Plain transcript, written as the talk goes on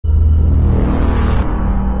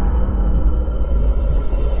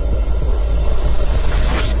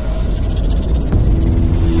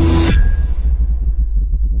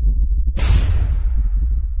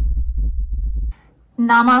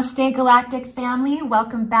Namaste Galactic family,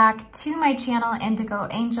 welcome back to my channel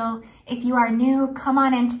IndigoAngel. If you are new, come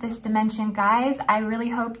on into this dimension guys. I really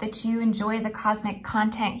hope that you enjoy the cosmic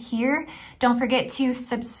content here. Don't forget to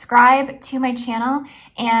subscribe to my channel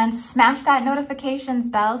and smash that notifications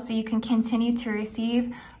bell so you can continue to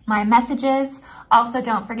receive my messages. Also,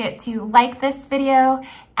 don't forget to like this video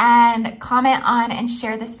and comment on and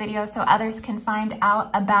share this video so others can find out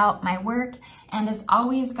about my work. And as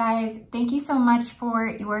always, guys, thank you so much for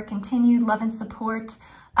your continued love and support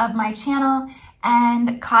of my channel,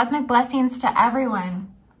 and cosmic blessings to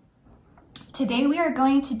everyone. Today, we are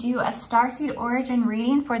going to do a Starseed Origin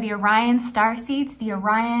reading for the Orion Starseeds, the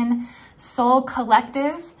Orion Soul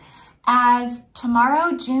Collective. As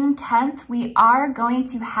tomorrow, June 10th, we are going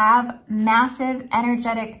to have massive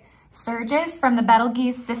energetic surges from the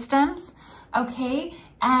Betelgeuse systems, okay?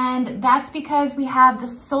 And that's because we have the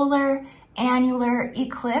solar annular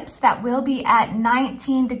eclipse that will be at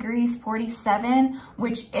 19 degrees 47,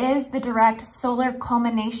 which is the direct solar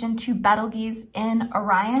culmination to Betelgeuse in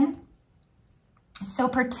Orion. So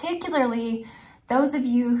particularly, those of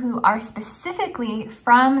you who are specifically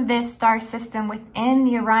from this star system within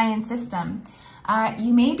the Orion system,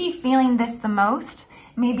 you may be feeling this the most,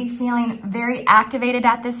 may be feeling very activated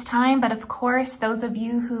at this time, but of course, those of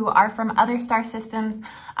you who are from other star systems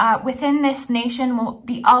within this nation will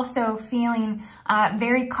be also feeling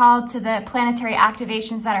very called to the planetary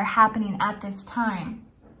activations that are happening at this time.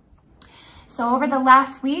 So over the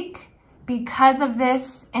last week, because of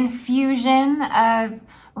this infusion of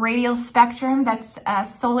radial spectrum, that's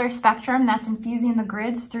solar spectrum that's infusing the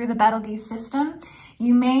grids through the Betelgeuse system,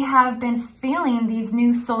 you may have been feeling these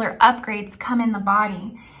new solar upgrades come in the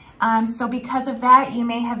body. So because of that, you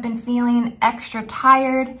may have been feeling extra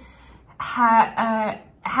tired,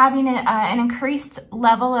 having an increased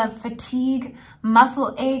level of fatigue,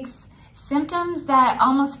 muscle aches, symptoms that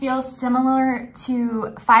almost feel similar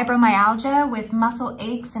to fibromyalgia with muscle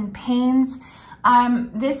aches and pains.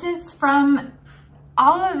 This is from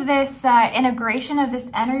all of this integration of this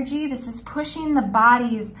energy. This is pushing the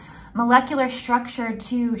body's molecular structure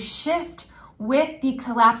to shift with the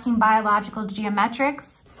collapsing biological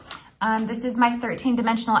geometrics. This is my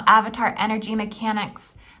 13-dimensional avatar energy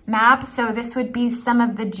mechanics map. So this would be some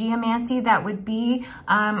of the geomancy that would be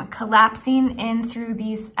collapsing in through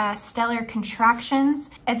these stellar contractions,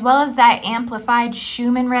 as well as that amplified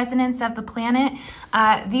Schumann resonance of the planet.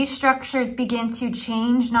 These structures begin to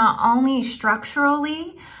change not only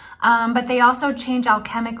structurally, but they also change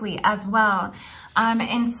alchemically as well.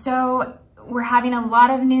 And so we're having a lot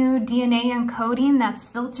of new DNA encoding that's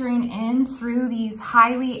filtering in through these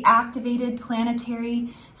highly activated planetary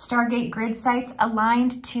stargate grid sites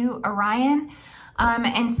aligned to Orion.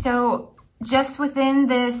 And so just within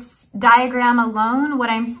this diagram alone, what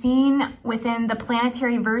I'm seeing within the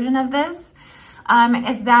planetary version of this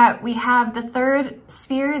is that we have the third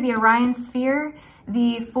sphere, the Orion sphere,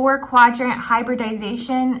 the 4-quadrant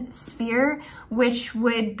hybridization sphere, which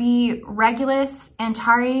would be Regulus,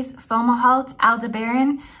 Antares, Fomalhaut,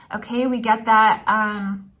 Aldebaran. Okay, we get that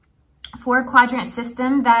 4-quadrant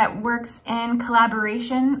system that works in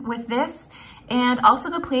collaboration with this, and also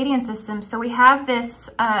the Pleiadian system. So we have this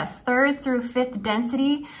 3rd through 5th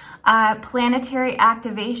density planetary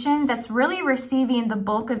activation that's really receiving the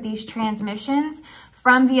bulk of these transmissions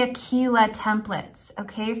from the Aquila templates.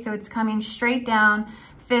 Okay, so it's coming straight down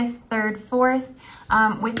 5th, 3rd,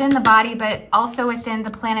 4th within the body, but also within the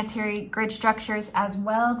planetary grid structures as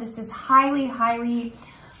well. This is highly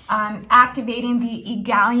activating the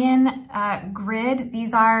Hegelian grid.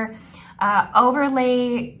 These are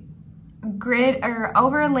overlay grid or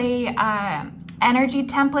overlay energy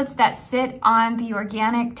templates that sit on the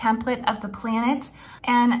organic template of the planet.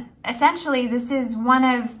 And essentially, this is one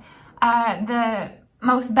of the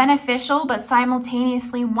most beneficial, but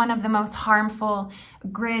simultaneously one of the most harmful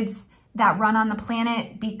grids that run on the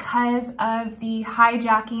planet because of the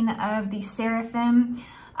hijacking of the Seraphim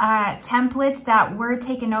templates that were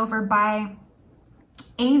taken over by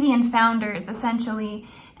avian founders, essentially.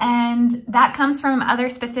 And that comes from other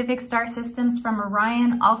specific star systems, from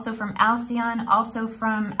Orion, also from Alcyon, also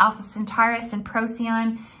from Alpha Centaurus and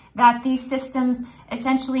Procyon, that these systems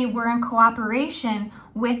essentially were in cooperation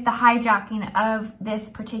with the hijacking of this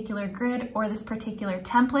particular grid or this particular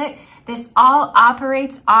template. This all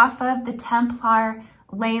operates off of the Templar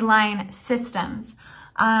ley line systems.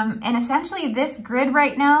 And essentially this grid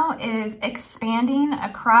right now is expanding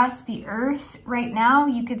across the Earth right now.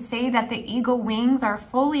 You could say that the eagle wings are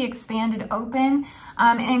fully expanded open,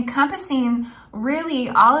 and encompassing really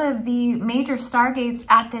all of the major stargates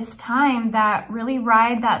at this time that really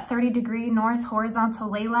ride that 30-degree north horizontal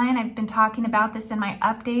ley line. I've been talking about this in my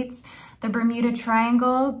updates. The Bermuda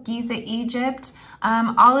Triangle, Giza, Egypt,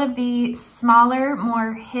 all of the smaller,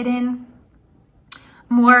 more hidden,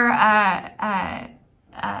 more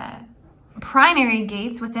primary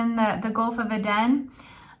gates within the Gulf of Aden,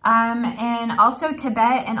 and also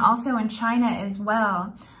Tibet, and also in China as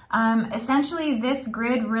well. Essentially, this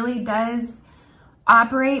grid really does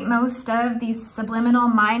operate most of these subliminal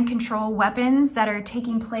mind control weapons that are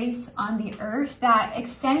taking place on the Earth that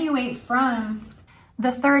extenuate from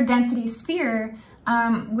the third density sphere,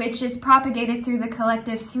 which is propagated through the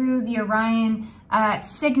collective through the Orion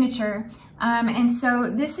signature. And so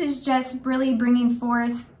this is just really bringing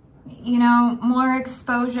forth, you know, more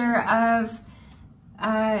exposure of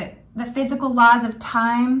the physical laws of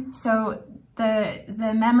time. So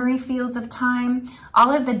the memory fields of time,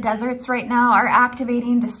 all of the deserts right now are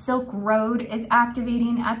activating. The Silk Road is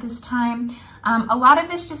activating at this time. A lot of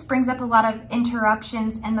this just brings up a lot of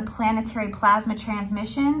interruptions in the planetary plasma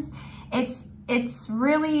transmissions. It's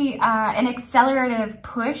really an accelerative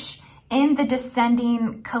push in the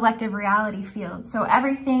descending collective reality field. So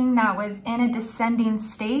everything that was in a descending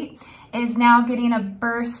state is now getting a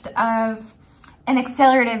burst of an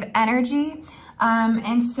accelerative energy.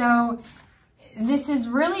 And so this is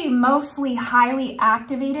really mostly highly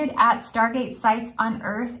activated at Stargate sites on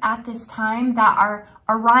Earth at this time that are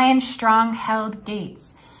Orion strong-held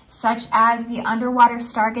gates, such as the underwater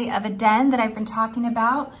Stargate of Aden that I've been talking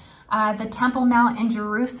about, the Temple Mount in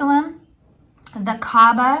Jerusalem, the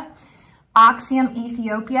Kaaba, Oxium,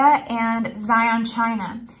 Ethiopia, and Zion,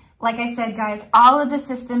 China. Like I said, guys, all of the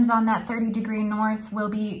systems on that 30-degree north will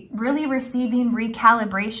be really receiving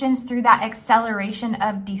recalibrations through that acceleration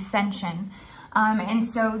of descension. And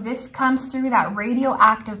so this comes through that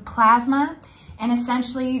radioactive plasma, and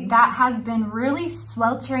essentially that has been really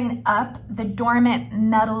sweltering up the dormant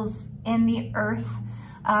metals in the Earth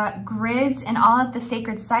grids and all of the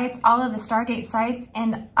sacred sites, all of the Stargate sites,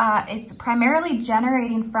 and it's primarily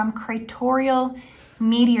generating from cratorial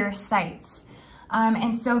meteor sites.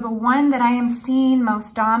 And so the one that I am seeing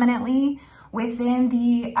most dominantly within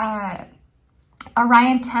the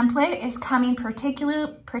Orion template is coming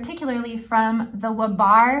particularly from the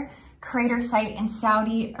Wabar crater site in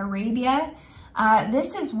Saudi Arabia.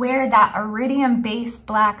 This is where that iridium-based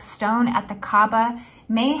black stone at the Kaaba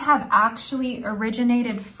may have actually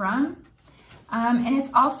originated from. And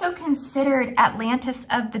it's also considered Atlantis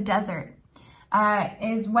of the desert,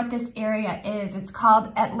 is what this area is. It's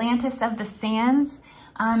called Atlantis of the Sands.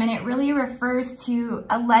 And it really refers to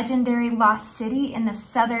a legendary lost city in the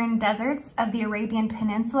southern deserts of the Arabian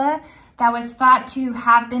Peninsula that was thought to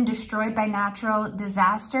have been destroyed by natural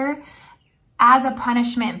disaster as a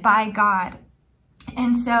punishment by God.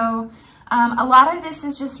 And so a lot of this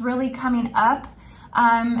is just really coming up.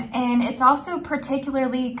 And it's also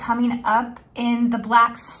particularly coming up in the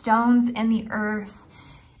black stones in the Earth.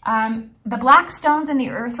 The black stones in the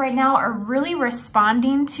Earth right now are really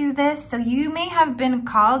responding to this. So you may have been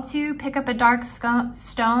called to pick up a dark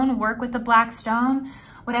stone, work with the black stone,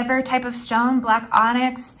 whatever type of stone, black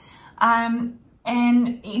onyx, and,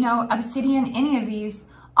 you know, obsidian, any of these,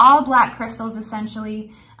 all black crystals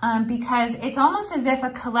essentially, because it's almost as if a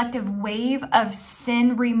collective wave of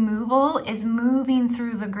sin removal is moving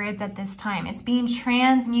through the grids at this time. It's being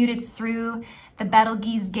transmuted through the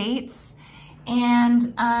Betelgeuse gates.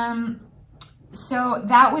 And so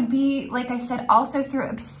that would be, like I said, also through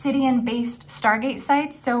Obsidian-based Stargate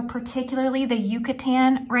sites. So particularly the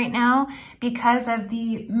Yucatan right now, because of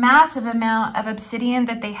the massive amount of obsidian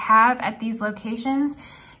that they have at these locations,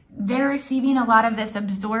 they're receiving a lot of this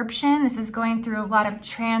absorption. This is going through a lot of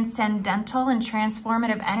transcendental and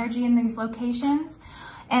transformative energy in these locations.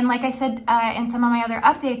 And like I said in some of my other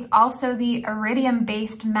updates, also the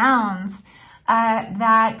iridium-based mounds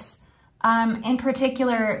that in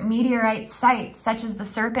particular meteorite sites such as the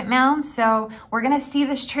Serpent mounds. So we're going to see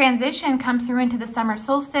this transition come through into the summer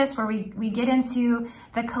solstice, where we get into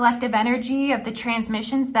the collective energy of the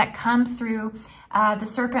transmissions that come through the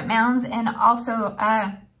Serpent mounds, and also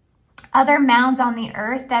other mounds on the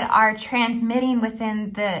Earth that are transmitting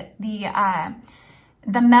within the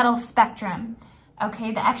metal spectrum,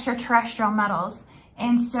 okay, the extraterrestrial metals.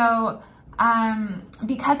 And so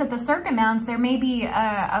because of the Serpent mounds, there may be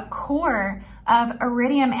a core of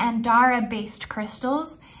iridium andara-based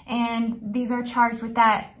crystals. And these are charged with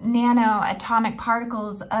that nano atomic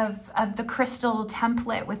particles of the crystal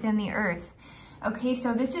template within the Earth. Okay,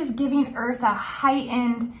 so this is giving Earth a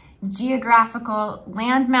heightened geographical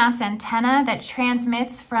landmass antenna that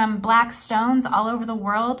transmits from black stones all over the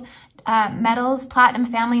world, metals, platinum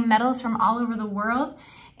family metals from all over the world.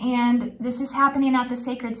 And this is happening at the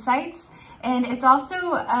sacred sites. And it's also,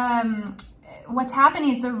 what's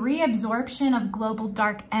happening is the reabsorption of global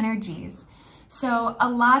dark energies. So a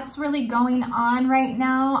lot's really going on right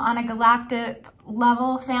now on a galactic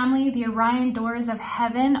level, family. The Orion doors of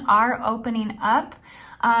heaven are opening up,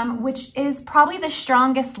 which is probably the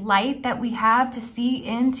strongest light that we have to see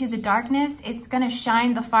into the darkness. It's going to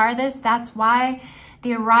shine the farthest. That's why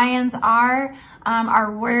the Orions are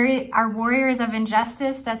our warriors of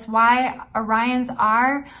injustice. That's why Orions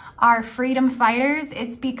are our freedom fighters.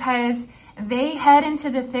 It's because they head into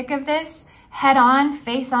the thick of this head on,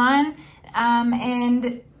 face on,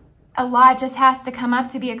 and a lot just has to come up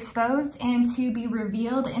to be exposed and to be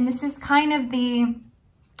revealed. And this is kind of the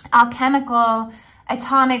alchemical,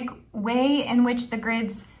 atomic way in which the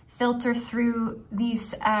grids filter through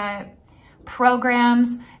these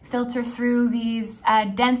programs, filter through these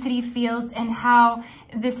density fields, and how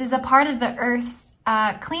this is a part of the Earth's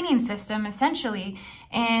cleaning system, essentially,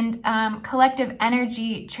 and collective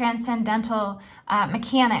energy, transcendental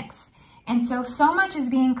mechanics. And so much is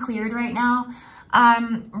being cleared right now.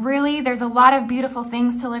 Really, there's a lot of beautiful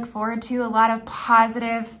things to look forward to, a lot of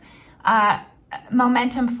positive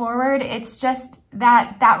momentum forward. It's just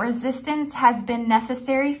that resistance has been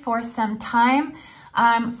necessary for some time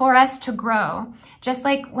for us to grow. Just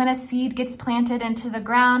like when a seed gets planted into the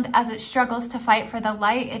ground, as it struggles to fight for the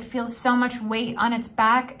light, it feels so much weight on its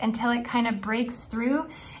back until it kind of breaks through.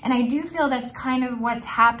 And I do feel that's kind of what's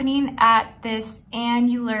happening at this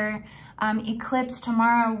annular eclipse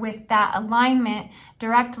tomorrow, with that alignment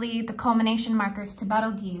directly, the culmination markers to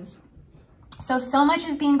Betelgeuse. So much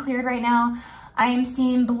is being cleared right now. I am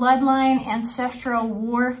seeing bloodline, ancestral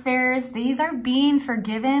warfares. These are being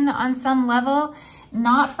forgiven on some level,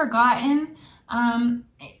 not forgotten.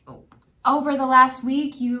 Over the last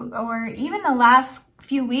week, or even the last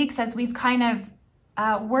few weeks, as we've kind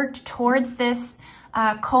of worked towards this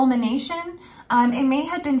culmination, you may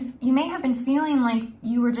have been feeling like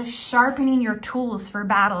you were just sharpening your tools for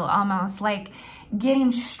battle, almost like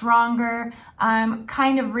getting stronger,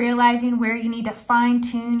 kind of realizing where you need to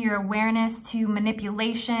fine-tune your awareness to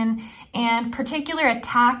manipulation and particular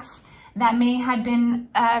attacks that may have been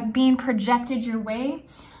being projected your way.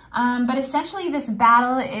 But essentially, this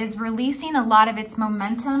battle is releasing a lot of its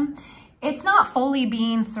momentum. It's not fully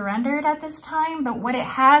being surrendered at this time, but what it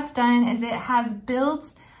has done is it has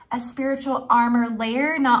built a spiritual armor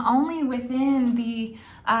layer, not only within the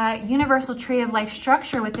universal tree of life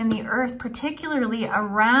structure within the Earth, particularly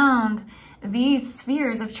around these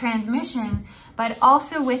spheres of transmission, but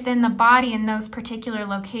also within the body in those particular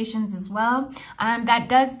locations as well. That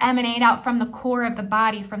does emanate out from the core of the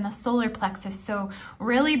body, from the solar plexus. So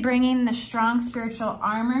really bringing the strong spiritual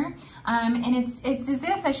armor. And it's as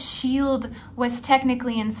if a shield was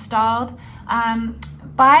technically installed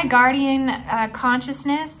by guardian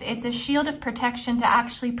consciousness. It's a shield of protection to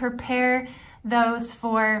actually prepare those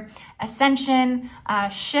for ascension,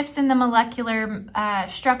 shifts in the molecular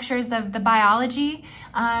structures of the biology,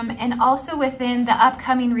 and also within the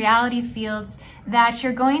upcoming reality fields that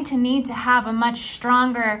you're going to need to have a much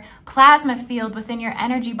stronger plasma field within your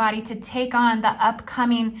energy body to take on the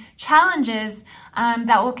upcoming challenges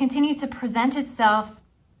that will continue to present itself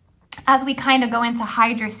as we kind of go into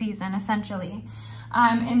Hydra season, essentially.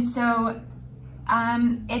 And so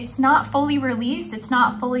it's not fully released. It's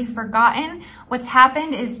not fully forgotten. What's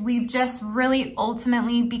happened is we've just really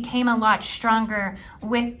ultimately became a lot stronger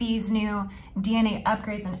with these new DNA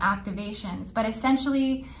upgrades and activations. But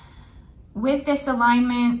essentially, with this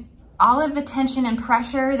alignment, all of the tension and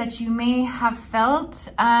pressure that you may have felt,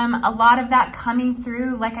 a lot of that coming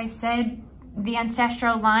through, like I said, the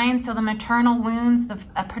ancestral line, so the maternal wounds, the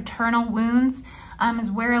paternal wounds,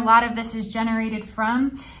 is where a lot of this is generated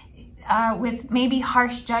from. With maybe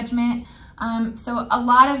harsh judgment. So a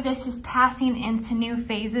lot of this is passing into new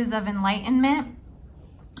phases of enlightenment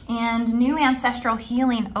and new ancestral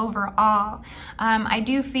healing overall. I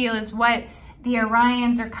do feel is what the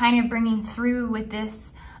Orions are kind of bringing through with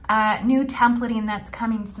this new templating that's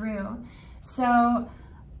coming through. So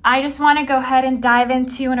I just want to go ahead and dive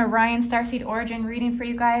into an Orion Starseed Origin reading for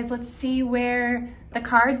you guys. Let's see where the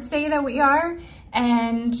cards say that we are,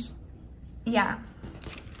 and yeah.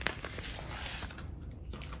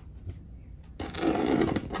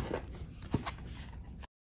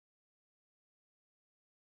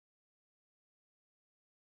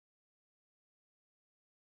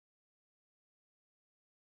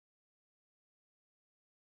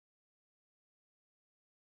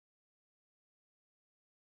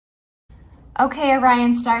 Okay,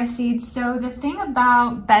 Orion Starseed. So the thing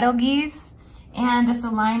about Betelgeuse and this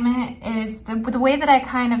alignment is the way that I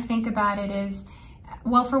kind of think about it is,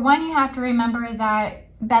 well, for one, you have to remember that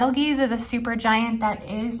Betelgeuse is a supergiant that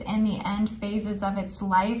is in the end phases of its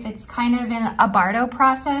life. It's kind of in a Bardo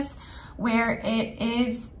process where it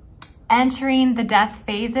is entering the death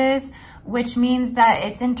phases, which means that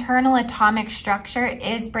its internal atomic structure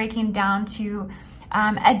is breaking down to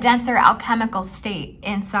a denser alchemical state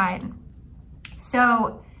inside.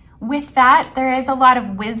 So with that, there is a lot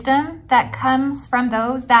of wisdom that comes from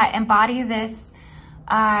those that embody this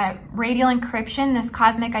radial encryption, this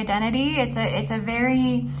cosmic identity.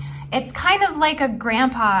 It's kind of like a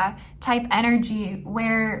grandpa type energy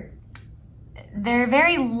where they're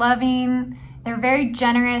very loving, they're very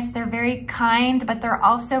generous, they're very kind, but they're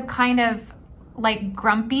also kind of like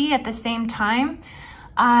grumpy at the same time.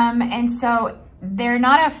 And so they're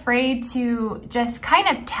not afraid to just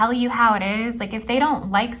kind of tell you how it is. Like if they don't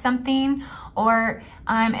like something, or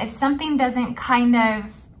if something doesn't kind of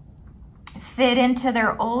fit into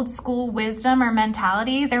their old school wisdom or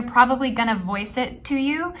mentality, they're probably gonna voice it to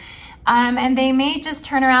you. And they may just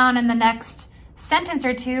turn around in the next sentence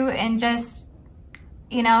or two and just,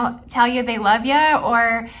 you know, tell you they love you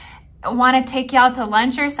or want to take you out to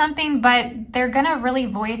lunch or something, but they're gonna really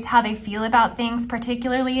voice how they feel about things,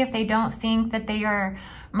 particularly if they don't think that they are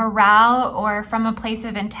morale or from a place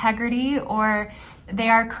of integrity, or they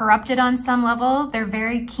are corrupted on some level. They're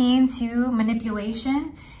very keen to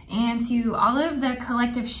manipulation and to all of the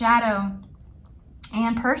collective shadow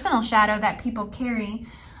and personal shadow that people carry.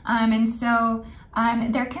 And so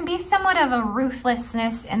there can be somewhat of a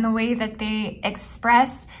ruthlessness in the way that they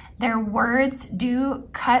express. Their words do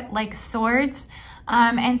cut like swords.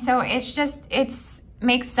 And so it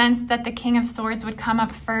makes sense that the King of Swords would come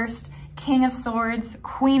up first. King of Swords,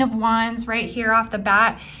 Queen of Wands right here off the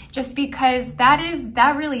bat, just because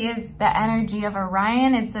that really is the energy of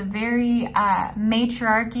Orion. It's a very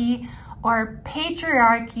matriarchy or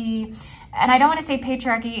patriarchy, and I don't want to say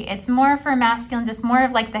patriarchy, it's more for masculine, it's more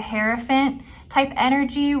of like the Hierophant type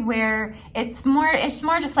energy where it's more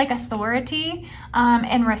just like authority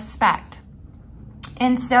and respect.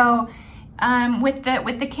 And so with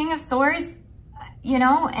the King of Swords, you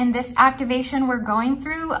know, and this activation we're going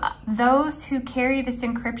through, those who carry this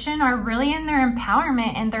encryption are really in their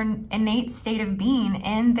empowerment and their innate state of being,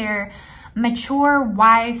 in their mature,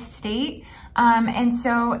 wise state. And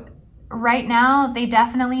so right now, they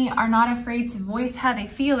definitely are not afraid to voice how they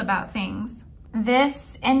feel about things.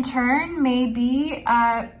 This in turn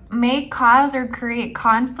may cause or create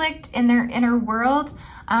conflict in their inner world.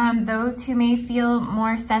 Those who may feel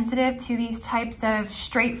more sensitive to these types of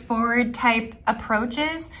straightforward type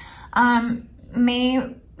approaches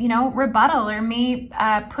may, you know, rebuttal or may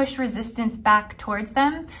push resistance back towards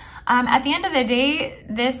them. At the end of the day,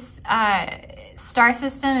 this star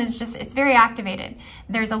system is it's very activated.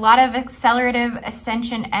 There's a lot of accelerative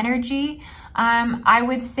ascension energy. I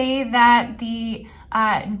would say that the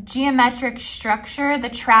geometric structure, the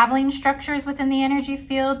traveling structures within the energy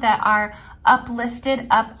field that are uplifted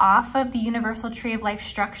up off of the universal tree of life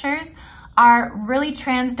structures are really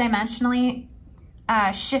transdimensionally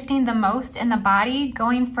shifting the most in the body,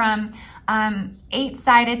 going from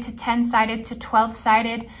 8-sided to 10-sided to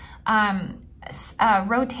 12-sided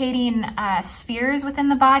rotating spheres within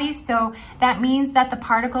the body. So that means that the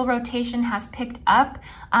particle rotation has picked up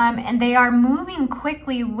and they are moving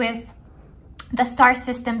quickly with the star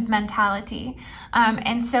system's mentality.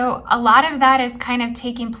 And so a lot of that is kind of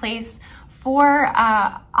taking place for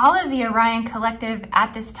all of the Orion collective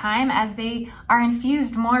at this time, as they are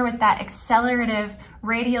infused more with that accelerative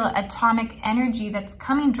radial atomic energy that's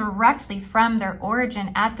coming directly from their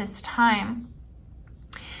origin at this time.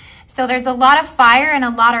 So there's a lot of fire and a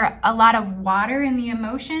lot of water in the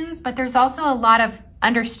emotions, but there's also a lot of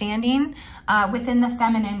understanding within the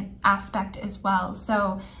feminine aspect as well.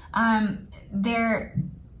 So they're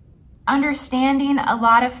understanding a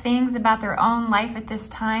lot of things about their own life at this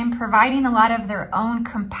time, providing a lot of their own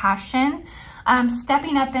compassion,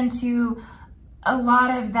 stepping up into a lot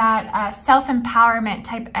of that self-empowerment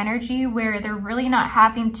type energy where they're really not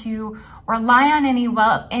having to rely on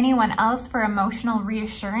anyone else for emotional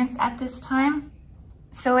reassurance at this time.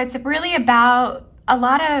 So it's really about a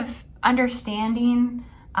lot of understanding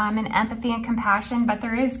and empathy and compassion, but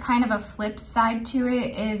there is kind of a flip side to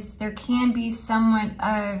it, is there can be somewhat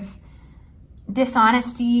of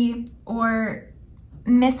dishonesty or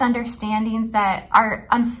misunderstandings that are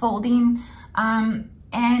unfolding,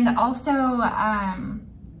 and also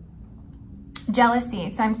jealousy.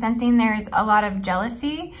 So I'm sensing there's a lot of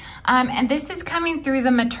jealousy, and this is coming through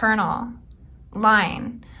the maternal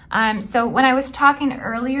line. So when I was talking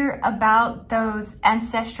earlier about those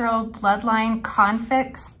ancestral bloodline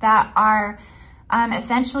conflicts that are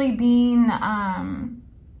essentially being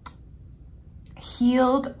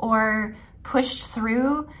healed or pushed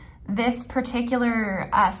through this particular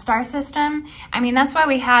star system, I mean, that's why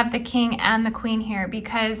we have the king and the queen here,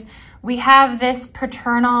 because we have this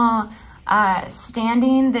paternal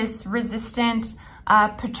standing, this resistant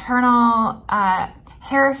paternal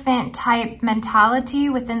Hierophant type mentality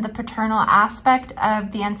within the paternal aspect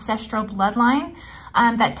of the ancestral bloodline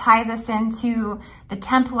that ties us into the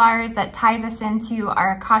Templars, that ties us into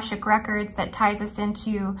our Akashic records, that ties us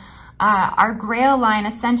into our Grail line,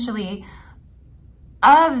 essentially,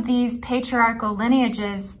 of these patriarchal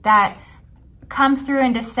lineages that come through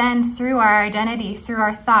and descend through our identity, through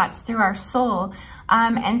our thoughts, through our soul.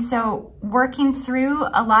 And so working through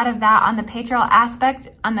a lot of that on the patriarchal aspect,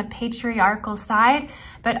 on the patriarchal side,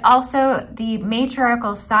 but also the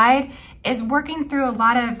matriarchal side, is working through a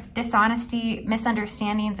lot of dishonesty,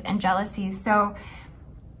 misunderstandings, and jealousies. So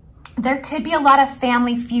there could be a lot of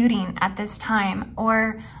family feuding at this time,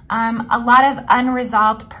 or a lot of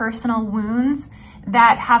unresolved personal wounds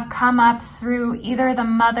that have come up through either the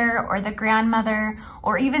mother or the grandmother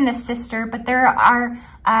or even the sister. But there are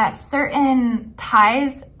certain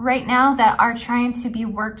ties right now that are trying to be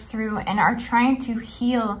worked through and are trying to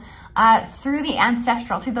heal through the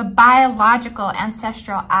ancestral, through the biological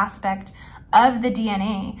ancestral aspect of the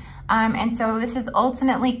DNA. And so this is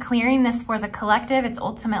ultimately clearing this for the collective. It's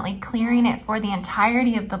ultimately clearing it for the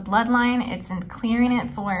entirety of the bloodline. It's clearing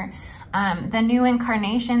it for the new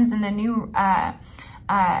incarnations and the new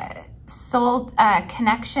soul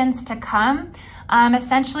connections to come,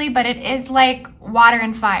 essentially. But it is like water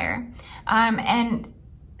and fire. And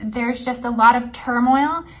there's just a lot of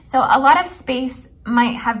turmoil. So a lot of space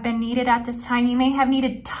might have been needed at this time. You may have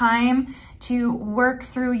needed time to work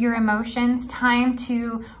through your emotions, time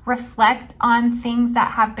to reflect on things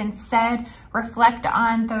that have been said, reflect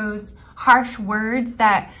on those harsh words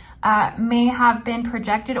that may have been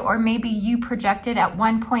projected, or maybe you projected at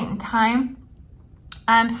one point in time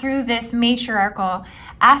through this matriarchal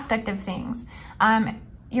aspect of things.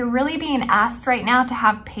 You're really being asked right now to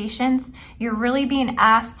have patience. You're really being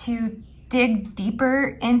asked to dig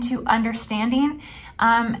deeper into understanding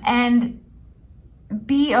and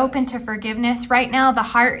be open to forgiveness. Right now, the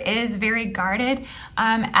heart is very guarded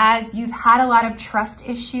as you've had a lot of trust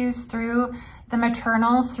issues through the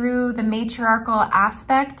maternal, through the matriarchal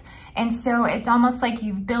aspect. And so it's almost like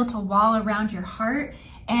you've built a wall around your heart,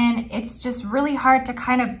 and it's just really hard to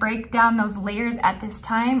kind of break down those layers at this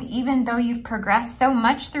time, even though you've progressed so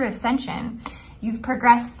much through ascension. You've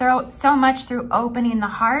progressed so much through opening the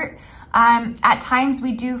heart. At times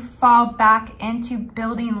we do fall back into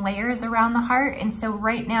building layers around the heart. And so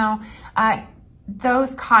right now,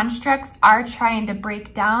 those constructs are trying to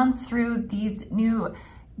break down through these new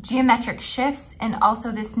geometric shifts and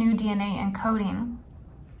also this new DNA encoding.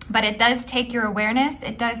 But it does take your awareness,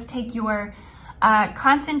 it does take your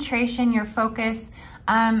concentration, your focus,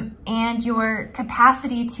 and your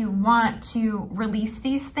capacity to want to release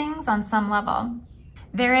these things on some level.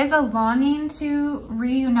 There is a longing to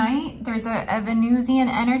reunite. There's a Venusian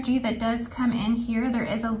energy that does come in here. There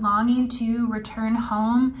is a longing to return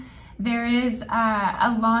home. There is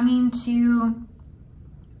a longing to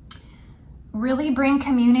really bring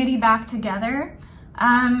community back together.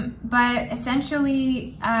 But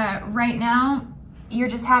essentially, right now, you're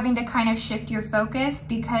just having to kind of shift your focus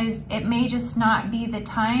because it may just not be the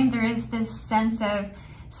time. There is this sense of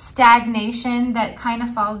stagnation that kind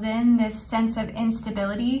of falls in, this sense of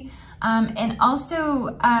instability, and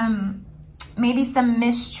also maybe some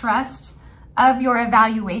mistrust of your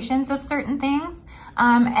evaluations of certain things.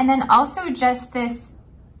 And then also just this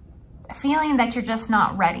feeling that you're just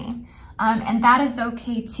not ready. And that is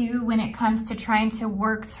okay too when it comes to trying to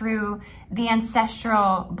work through the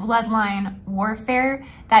ancestral bloodline warfare.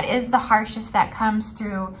 That is the harshest that comes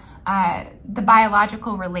through the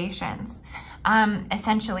biological relations,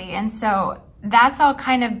 essentially. And so that's all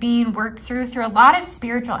kind of being worked through a lot of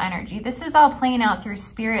spiritual energy. This is all playing out through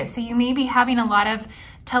spirit. So you may be having a lot of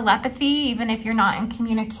telepathy, even if you're not in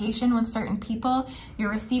communication with certain people.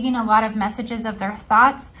 You're receiving a lot of messages of their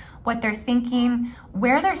thoughts, what they're thinking,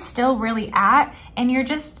 where they're still really at, and you're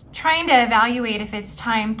just trying to evaluate if it's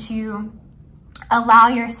time to allow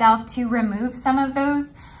yourself to remove some of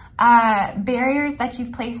those barriers that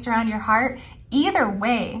you've placed around your heart. Either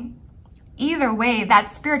way, that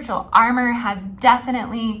spiritual armor has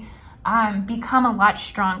definitely become a lot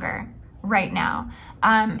stronger right now.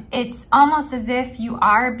 It's almost as if you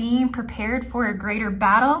are being prepared for a greater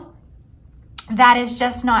battle that is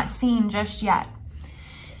just not seen just yet.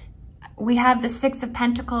 we have the Six of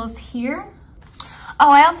Pentacles here.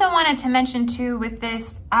 Oh, I also wanted to mention too with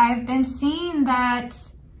this, I've been seeing that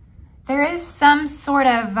there is some sort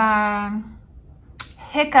of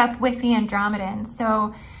hiccup with the Andromedans.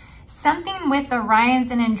 So something with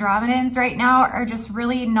Orions and Andromedans right now are just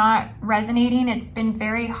really not resonating. It's been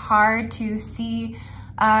very hard to see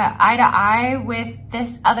eye to eye with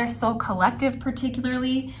this other soul collective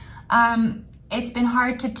particularly. It's been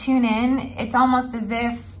hard to tune in. It's almost as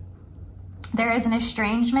if there is an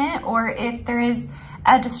estrangement, or if there is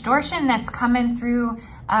a distortion that's coming through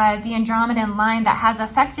the Andromedan line that has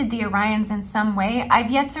affected the Orions in some way.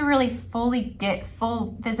 I've yet to really fully get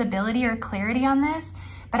full visibility or clarity on this,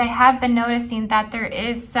 but I have been noticing that there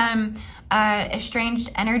is some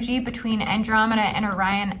estranged energy between Andromeda and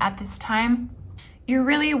Orion at this time. You're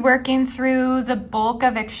really working through the bulk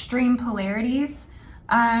of extreme polarities,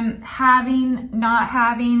 having, not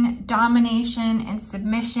having, domination and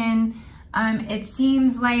submission. It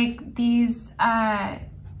seems like these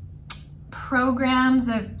programs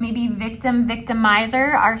of maybe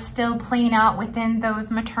victim-victimizer are still playing out within those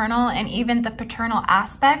maternal and even the paternal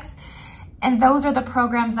aspects. And those are the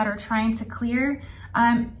programs that are trying to clear.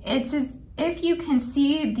 It's as if you can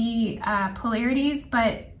see the polarities,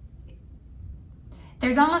 but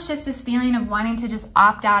there's almost just this feeling of wanting to just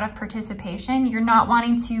opt out of participation. You're not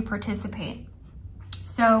wanting to participate.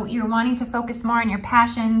 So you're wanting to focus more on your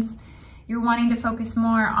passions. You're wanting to focus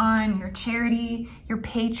more on your charity, your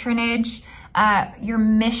patronage, your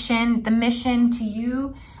mission. The mission to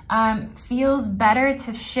you feels better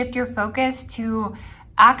to shift your focus to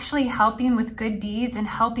actually helping with good deeds and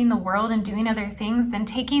helping the world and doing other things than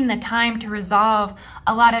taking the time to resolve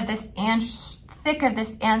a lot of this thick of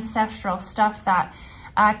this ancestral stuff that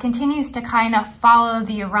continues to kind of follow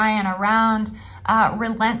the Orion around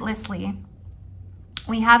relentlessly.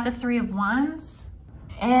 We have the Three of Wands.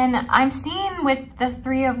 And I'm seeing with the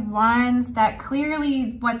Three of Wands that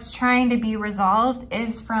clearly what's trying to be resolved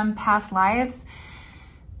is from past lives.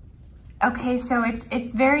 Okay, so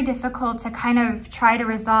it's very difficult to kind of try to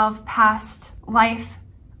resolve past life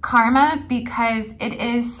karma because it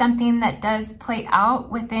is something that does play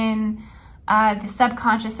out within the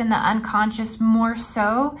subconscious and the unconscious more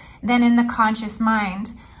so than in the conscious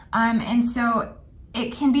mind. And so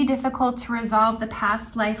it can be difficult to resolve the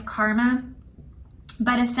past life karma.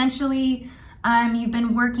 But essentially, you've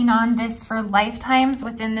been working on this for lifetimes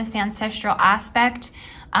within this ancestral aspect.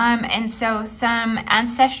 And so some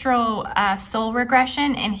ancestral soul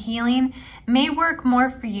regression and healing may work more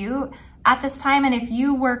for you at this time. And if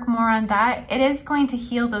you work more on that, it is going to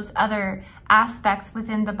heal those other aspects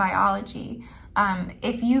within the biology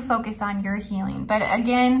if you focus on your healing. But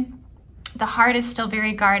again, the heart is still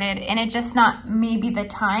very guarded, and it just not maybe the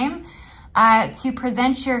time to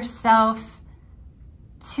present yourself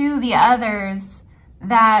to the others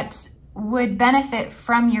that would benefit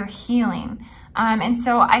from your healing. And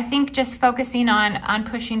so I think just focusing on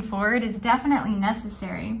pushing forward is definitely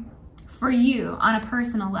necessary for you on a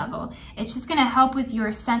personal level. It's just gonna help with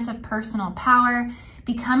your sense of personal power,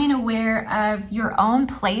 becoming aware of your own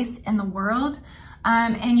place in the world.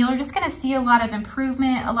 And you're just gonna see a lot of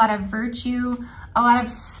improvement, a lot of virtue, a lot of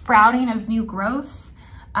sprouting of new growths.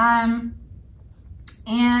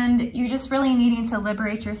 And you're just really needing to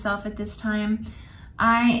liberate yourself at this time.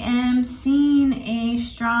 I am seeing a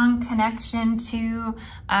strong connection to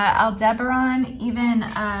Aldebaran, even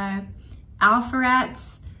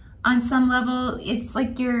Alpharats on some level. It's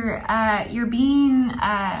like you're being,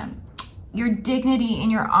 your dignity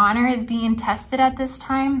and your honor is being tested at this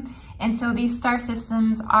time. And so these star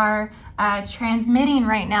systems are transmitting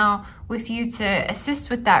right now with you to assist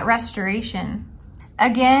with that restoration.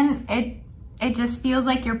 Again, it just feels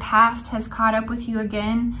like your past has caught up with you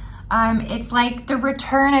again. It's like the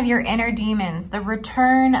return of your inner demons, the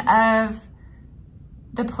return of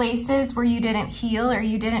the places where you didn't heal or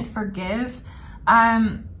you didn't forgive.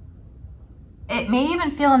 It may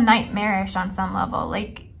even feel nightmarish on some level.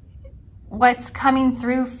 Like what's coming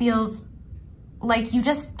through feels like you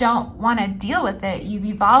just don't want to deal with it. You've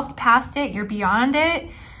evolved past it. You're beyond it.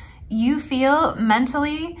 You feel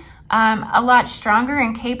mentally a lot stronger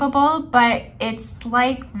and capable, but it's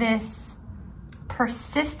like this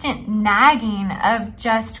persistent nagging of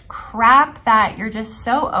just crap that you're just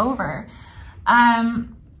so over.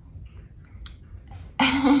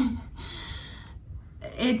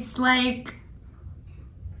 It's like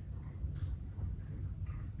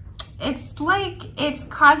it's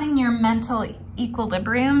causing your mental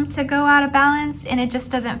equilibrium to go out of balance, and it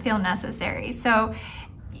just doesn't feel necessary. So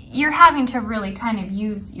you're having to really kind of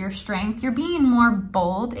use your strength. You're being more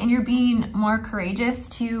bold and you're being more courageous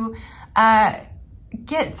to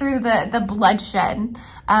get through the bloodshed,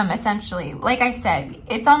 essentially. Like I said,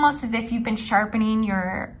 it's almost as if you've been sharpening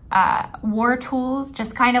your war tools,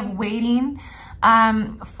 just kind of waiting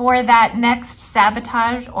for that next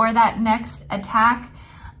sabotage or that next attack.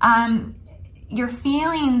 You're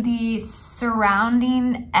feeling the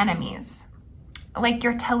surrounding enemies. Like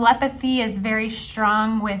your telepathy is very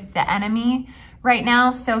strong with the enemy right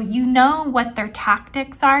now. So you know what their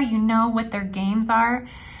tactics are, you know what their games are.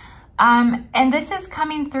 And this is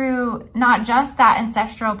coming through not just that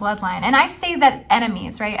ancestral bloodline. And I say that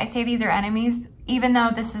enemies, right? I say these are enemies, even though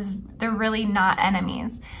they're really not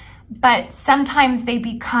enemies. But sometimes they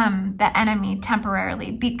become the enemy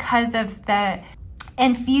temporarily because of the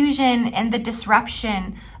infusion and the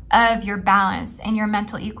disruption of your balance and your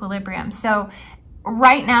mental equilibrium. So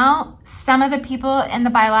right now, some of the people in the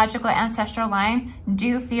biological ancestral line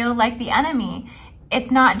do feel like the enemy. It's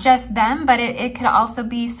not just them, but it could also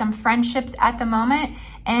be some friendships at the moment,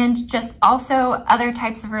 and just also other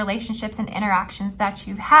types of relationships and interactions that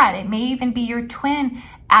you've had. It may even be your twin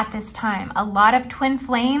at this time. A lot of twin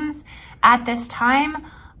flames at this time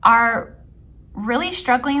are really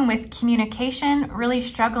struggling with communication, really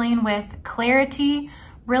struggling with clarity,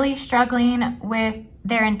 really struggling with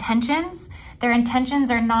their intentions. Their intentions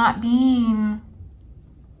are not being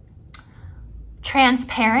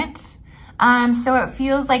transparent. So it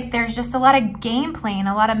feels like there's just a lot of game playing,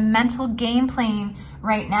 a lot of mental game playing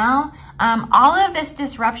right now. All of this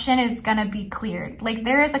disruption is going to be cleared. Like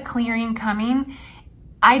there is a clearing coming.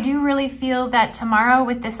 I do really feel that tomorrow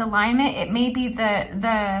with this alignment, it may be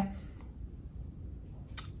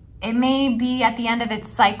it may be at the end of its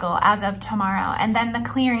cycle as of tomorrow. And then the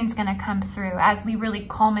clearing's going to come through as we really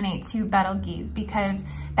culminate to Betelgeuse, because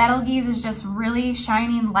Betelgeuse is just really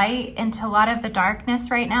shining light into a lot of the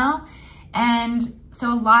darkness right now. And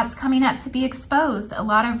so a lot's coming up to be exposed, a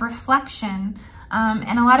lot of reflection,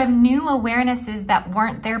 and a lot of new awarenesses that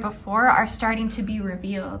weren't there before are starting to be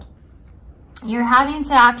revealed. You're having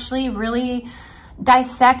to actually really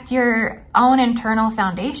dissect your own internal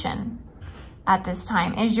foundation at this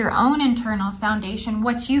time. Is your own internal foundation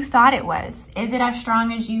what you thought it was? Is it as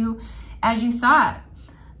strong as you thought?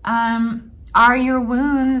 Are your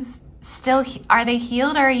wounds still, are they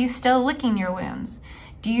healed, or are you still licking your wounds?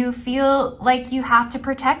 Do you feel like you have to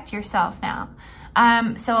protect yourself now?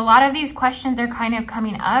 So a lot of these questions are kind of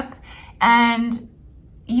coming up, and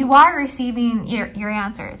you are receiving your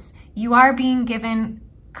answers. You are being given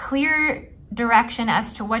clear direction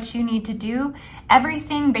as to what you need to do.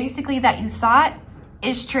 Everything basically that you thought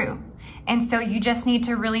is true. And so you just need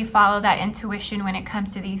to really follow that intuition when it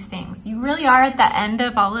comes to these things. You really are at the end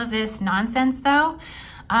of all of this nonsense though.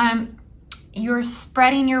 You're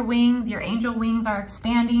spreading your wings, your angel wings are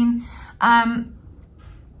expanding.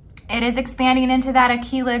 It is expanding into that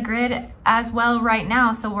Aquila grid as well right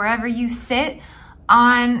now. So wherever you sit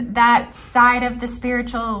on that side of the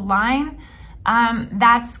spiritual line,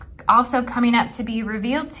 that's also coming up to be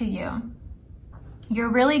revealed to you.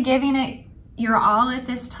 You're really giving it your all at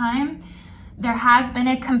this time. There has been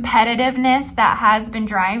a competitiveness that has been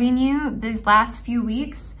driving you these last few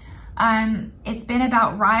weeks. It's been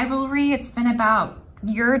about rivalry. It's been about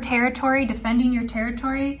your territory, defending your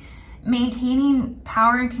territory, maintaining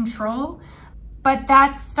power and control. But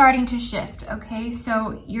that's starting to shift, okay?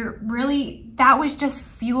 So you're really, that was just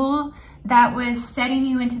fuel that was setting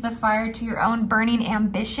you into the fire to your own burning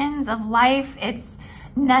ambitions of life. It's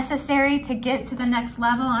necessary to get to the next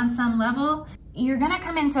level on some level. You're gonna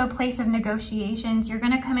come into a place of negotiations. You're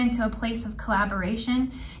gonna come into a place of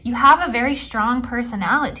collaboration. You have a very strong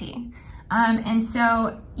personality. And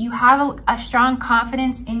so you have a strong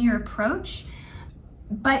confidence in your approach,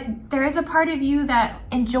 but there is a part of you that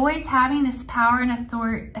enjoys having this power and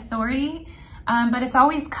authority, but it's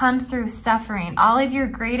always come through suffering. All of your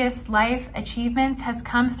greatest life achievements has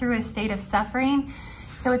come through a state of suffering.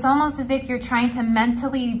 So it's almost as if you're trying to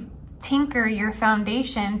mentally tinker your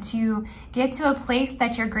foundation to get to a place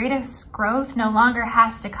that your greatest growth no longer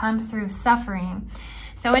has to come through suffering.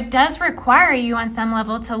 So it does require you on some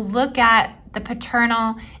level to look at the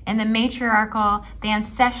paternal and the matriarchal, the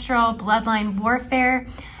ancestral bloodline warfare.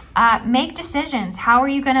 Make decisions. How are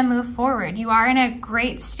you going to move forward? You are in a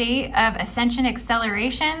great state of ascension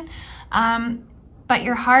acceleration, but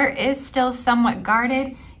your heart is still somewhat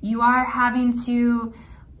guarded. You are having to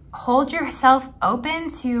hold yourself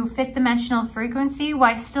open to fifth dimensional frequency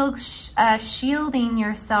while still shielding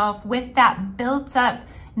yourself with that built up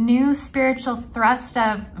new spiritual thrust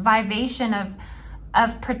of vibration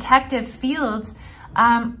of protective fields,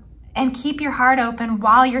 and keep your heart open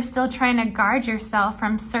while you're still trying to guard yourself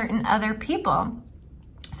from certain other people.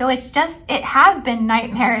 So it has been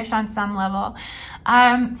nightmarish on some level.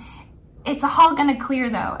 It's all gonna clear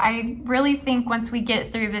though. I really think once we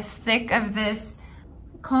get through this thick of this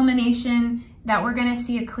culmination that we're gonna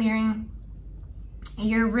see a clearing.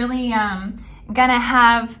 You're really gonna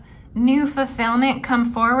have new fulfillment come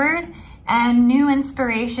forward and new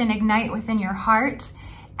inspiration ignite within your heart.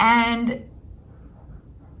 And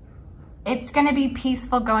it's gonna be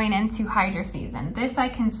peaceful going into Hydra season. This I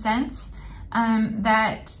can sense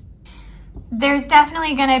that there's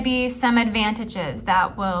definitely gonna be some advantages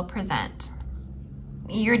that will present.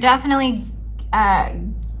 You're definitely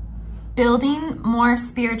building more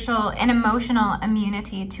spiritual and emotional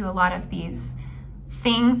immunity to a lot of these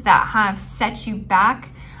things that have set you back.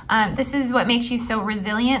 This is what makes you so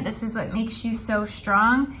resilient. This is what makes you so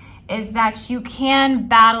strong, is that you can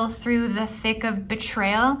battle through the thick of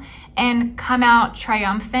betrayal and come out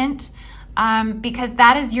triumphant, because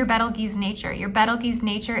that is your Betelgeuse nature. Your Betelgeuse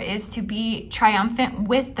nature is to be triumphant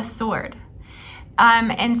with the sword.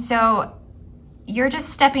 And so you're just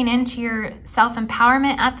stepping into your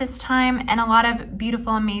self-empowerment at this time, and a lot of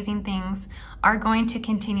beautiful, amazing things are going to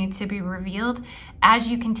continue to be revealed as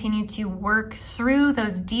you continue to work through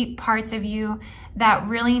those deep parts of you that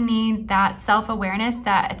really need that self-awareness,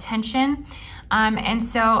 that attention. And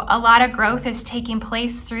so a lot of growth is taking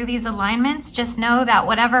place through these alignments. Just know that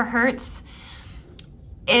whatever hurts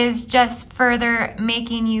is just further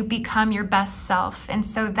making you become your best self. And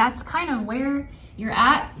so that's kind of where you're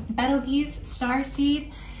at, Betelgeuse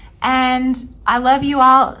Starseed. And I love you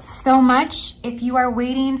all so much. If you are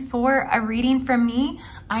waiting for a reading from me,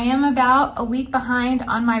 I am about a week behind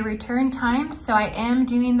on my return time, so I am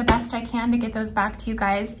doing the best I can to get those back to you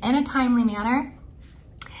guys in a timely manner.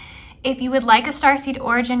 If you would like a Starseed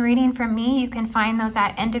Origin reading from me, you can find those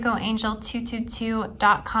at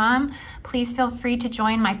IndigoAngel222.com. Please feel free to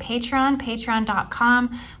join my Patreon,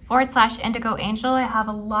 patreon.com/IndigoAngel. I have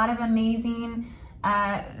a lot of amazing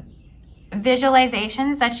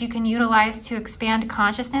visualizations that you can utilize to expand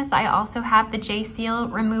consciousness. I also have the J-seal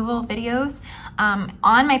removal videos on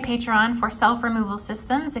my Patreon for self-removal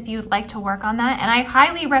systems if you would like to work on that. And I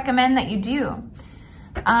highly recommend that you do.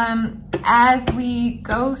 As we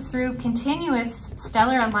go through continuous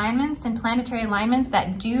stellar alignments and planetary alignments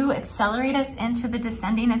that do accelerate us into the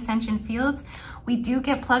descending ascension fields, we do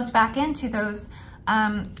get plugged back into those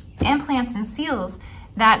implants and seals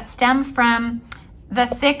that stem from the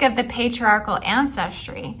thick of the patriarchal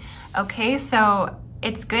ancestry. Okay, so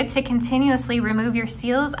it's good to continuously remove your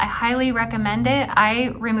seals. I highly recommend it.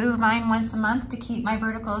 I remove mine once a month to keep my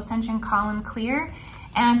vertical ascension column clear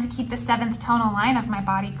and to keep the 7th tonal line of my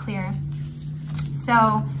body clear.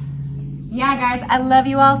 So yeah, guys, I love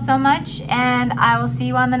you all so much, and I will see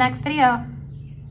you on the next video.